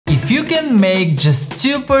If you can make just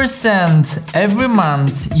 2% every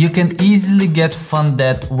month, you can easily get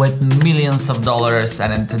funded with millions of dollars.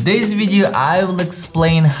 And in today's video, I will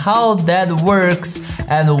explain how that works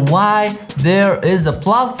and why there is a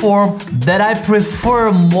platform that I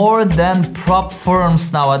prefer more than prop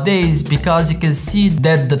firms nowadays, because you can see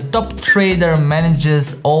that the top trader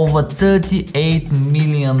manages over $38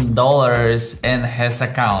 million in his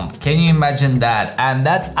account. Can you imagine that? And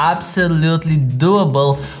that's absolutely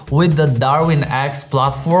doable with the Darwinex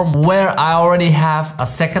platform, where I already have a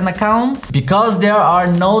second account. Because there are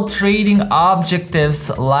no trading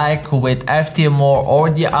objectives like with FTMO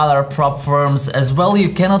or the other prop firms as well, you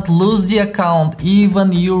cannot lose the account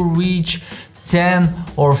even you reach 10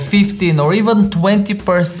 or 15 or even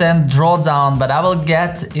 20% drawdown, but I will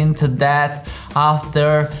get into that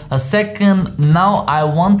after a second. Now I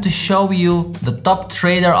want to show you the top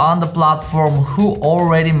trader on the platform who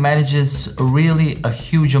already manages really a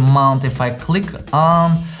huge amount. If I click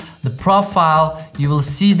on the profile, you will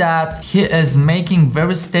see that he is making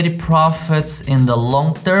very steady profits in the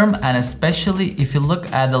long term, and especially if you look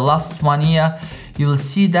at the last 1 year, you will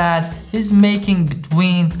see that he's making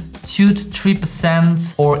between 2 to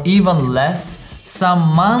 3% or even less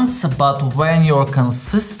some months, but when you're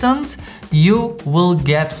consistent, you will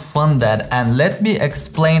get funded. And let me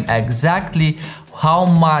explain exactly how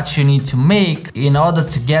much you need to make in order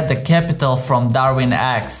to get the capital from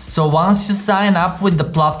Darwinex. So once you sign up with the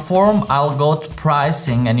platform, I'll go to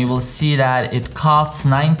pricing and you will see that it costs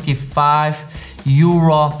 €95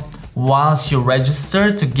 once you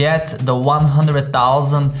register to get the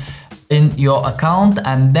 100,000 in your account,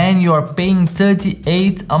 and then you are paying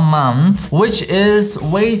 38 a month, which is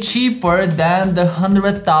way cheaper than the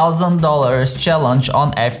 $100,000 challenge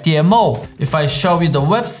on FTMO. If I show you the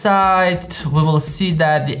website, we will see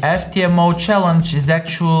that the FTMO challenge is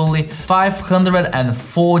actually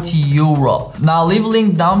 €540. Now leave a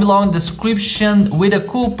link down below in the description with a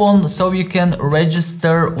coupon so you can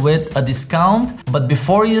register with a discount. But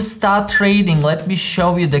before you start trading, let me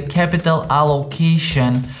show you the capital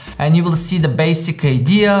allocation. And you will see the basic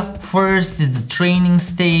idea. First is the training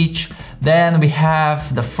stage. Then we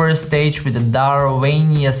have the first stage with the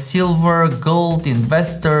Darwinex Silver, Gold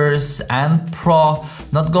investors and Pro.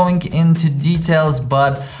 Not going into details,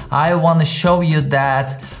 but I want to show you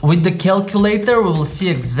that with the calculator we will see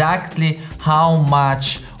exactly how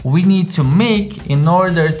much we need to make in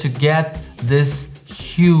order to get this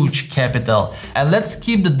huge capital. And let's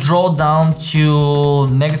keep the drawdown to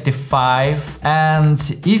 -5, and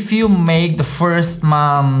if you make the first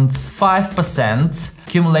month 5%,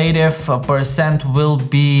 cumulative percent will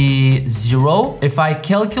be 0. If I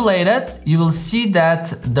calculate it, you will see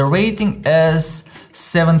that the rating is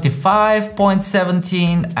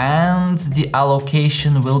 75.17 and the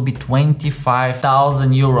allocation will be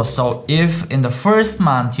 €25,000. So if in the first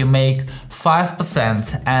month you make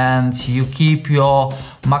 5% and you keep your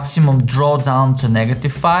maximum drawdown to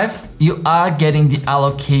 -5, you are getting the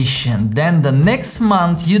allocation. Then the next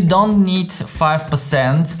month you don't need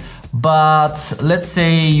 5%, but let's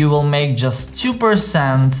say you will make just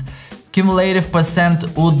 2%. Cumulative percent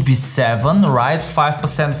would be 7, right?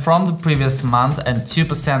 5% from the previous month and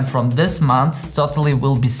 2% from this month. Totally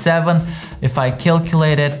will be 7. If I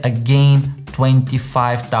calculate it again,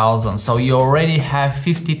 25,000. So you already have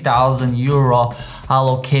 €50,000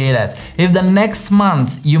 allocated. If the next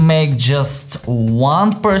month you make just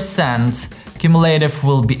 1%, cumulative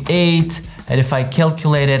will be 8. And if I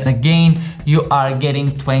calculate it again, you are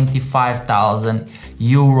getting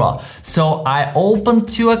 €25,000. So I opened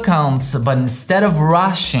 2 accounts, but instead of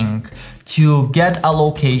rushing to get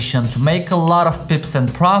allocation, to make a lot of pips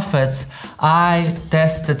and profits, I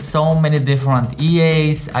tested so many different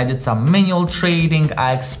EAs, I did some manual trading, I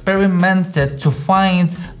experimented to find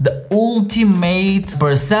the ultimate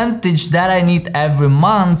percentage that I need every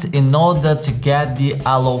month in order to get the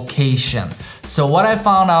allocation. So what I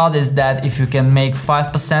found out is that if you can make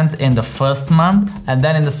 5% in the first month, and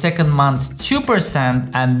then in the second month 2%,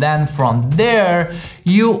 and then from there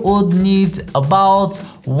you would need about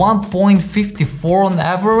 1.54 on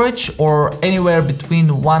average, or anywhere between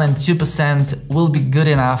 1 and 2% will be good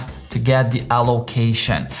enough to get the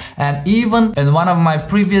allocation. And even in one of my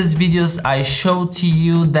previous videos I showed to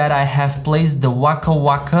you that I have placed the Waka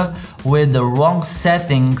Waka with the wrong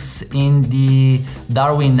settings in the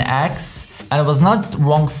Darwinex. And it was not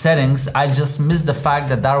wrong settings, I just missed the fact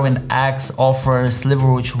that Darwinex offers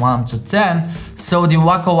leverage 1 to 10. So the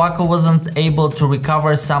Waka Waka wasn't able to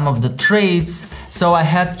recover some of the trades. So I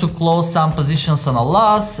had to close some positions on a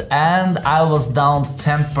loss and I was down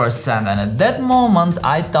 10%. And at that moment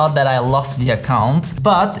I thought that I lost the account.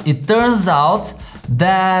 But it turns out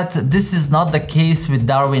that this is not the case with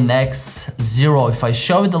Darwinex Zero. If I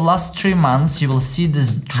show you the last 3 months, you will see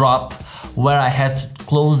this drop where I had to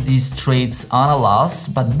close these trades on a loss,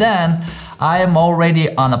 but then I am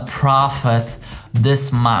already on a profit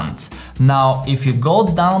this month. Now, if you go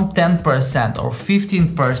down 10% or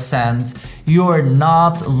 15%, you are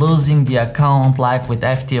not losing the account like with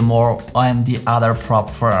FTMO and the other prop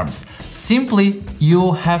firms. Simply,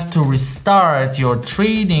 you have to restart your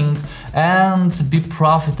trading and be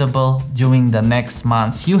profitable during the next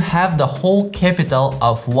months. You have the whole capital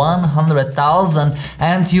of 100,000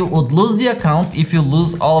 and you would lose the account if you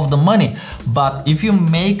lose all of the money. But if you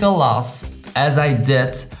make a loss, as I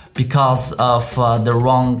did because of the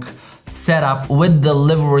wrong setup with the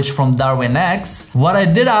leverage from Darwinex, what I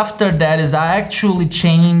did after that is I actually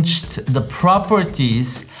changed the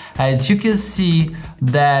properties, and you can see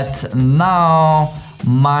that now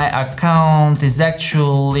my account is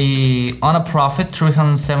actually on a profit,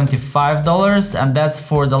 $375, and that's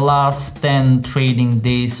for the last 10 trading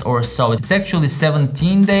days or so. It's actually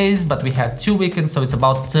 17 days, but we had 2 weekends, so it's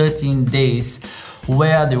about 13 days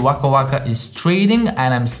where the Waka Waka is trading,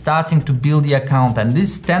 and I'm starting to build the account. And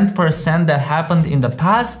this 10% that happened in the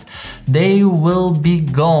past, they will be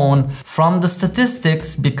gone from the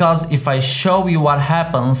statistics, because if I show you what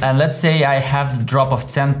happens, and let's say I have the drop of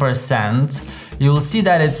 10%, you will see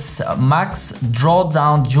that it's max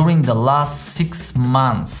drawdown during the last 6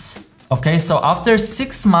 months. Okay, so after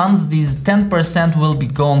 6 months, these 10% will be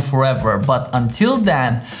gone forever. But until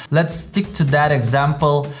then, let's stick to that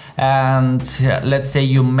example, and let's say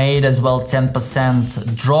you made as well 10%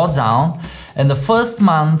 drawdown. In the first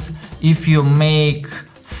month, if you make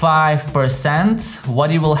 5%,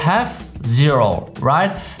 what you will have? 0,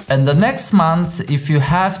 right? And the next month, if you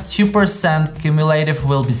have 2%, cumulative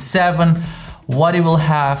will be 7. What you will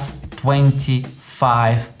have?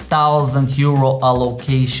 25,000 euro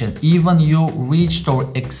allocation. Even you reached or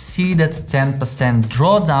exceeded 10%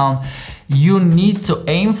 drawdown, you need to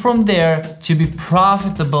aim from there to be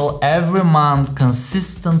profitable every month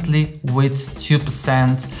consistently with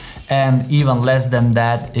 2%, and even less than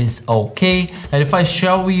that is okay. And if I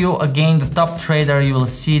show you again the top trader, you will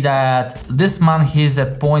see that this month he's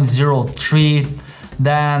at 0.03.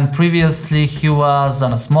 Then previously he was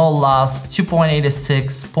on a small loss,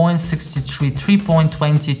 2.86, 0.63,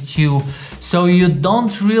 3.22. So you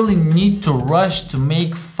don't really need to rush to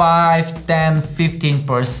make 5, 10,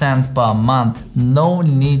 15% per month. No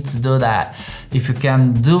need to do that. If you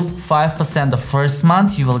can do 5% the first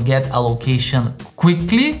month, you will get allocation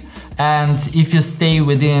quickly. And if you stay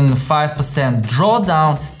within 5%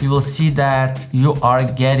 drawdown, you will see that you are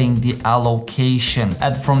getting the allocation.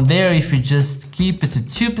 And from there, if you just keep it to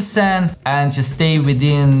 2% and you stay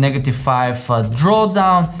within -5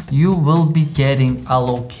 drawdown, you will be getting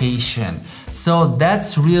allocation. So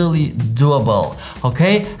that's really doable,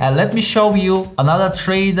 okay? And let me show you another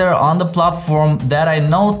trader on the platform that I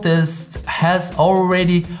noticed has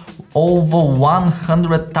already over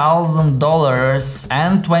 $100,000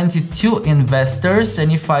 and 22 investors.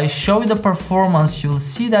 And if I show you the performance, you'll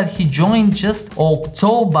see that he joined just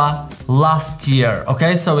October last year.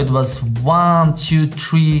 Okay, so it was 1, 2,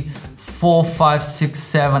 3, 4, 5, 6,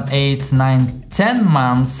 7, 8, 9, 10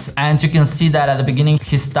 months. And you can see that at the beginning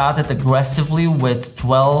he started aggressively with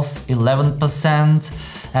 12, 11%.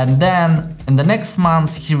 And then in the next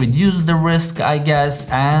month he reduced the risk, I guess,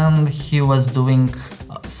 and he was doing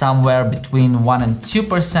somewhere between 1 and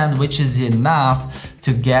 2%, which is enough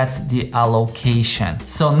to get the allocation.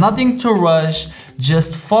 So nothing to rush,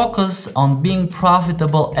 just focus on being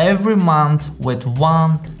profitable every month with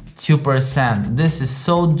 1, 2%. This is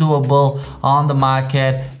so doable on the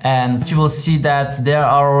market, and you will see that there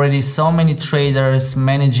are already so many traders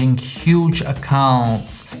managing huge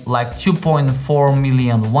accounts like 2.4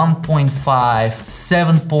 million, 1.5,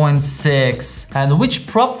 7.6, and which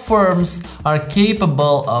prop firms are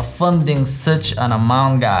capable of funding such an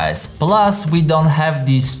amount, guys. Plus, we don't have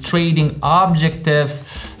these trading objectives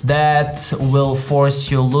that will force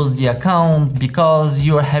you to lose the account, because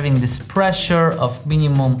you're having this pressure of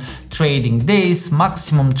minimum trading days,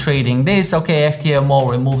 maximum trading days. Okay, FTMO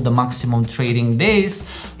removed the maximum trading days,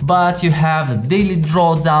 but you have the daily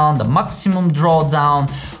drawdown, the maximum drawdown.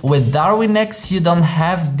 With Darwinex, you don't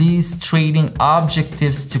have these trading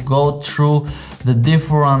objectives to go through the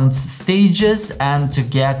different stages and to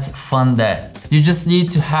get funded. You just need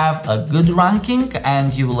to have a good ranking,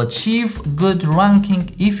 and you will achieve good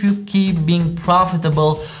ranking if you keep being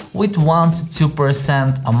profitable with 1 to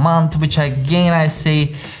 2% a month, which again I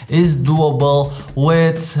say is doable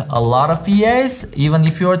with a lot of EAs, even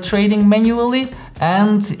if you are trading manually,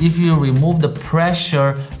 and if you remove the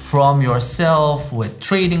pressure from yourself with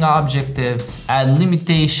trading objectives and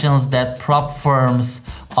limitations that prop firms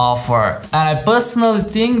offer. And I personally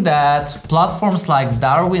think that platforms like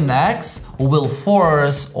Darwinex will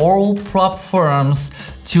force all prop firms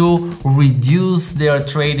to reduce their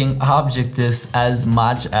trading objectives as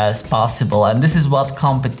much as possible. And this is what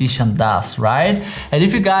competition does, right? And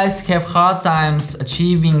if you guys have hard times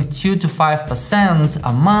achieving 2 to 5%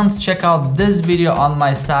 a month, check out this video on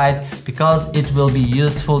my site because it will be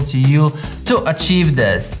useful to you to achieve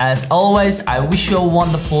this. As always, I wish you a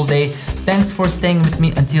wonderful day. Thanks for staying with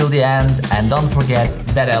me until the end, and don't forget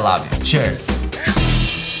that I love you. Cheers!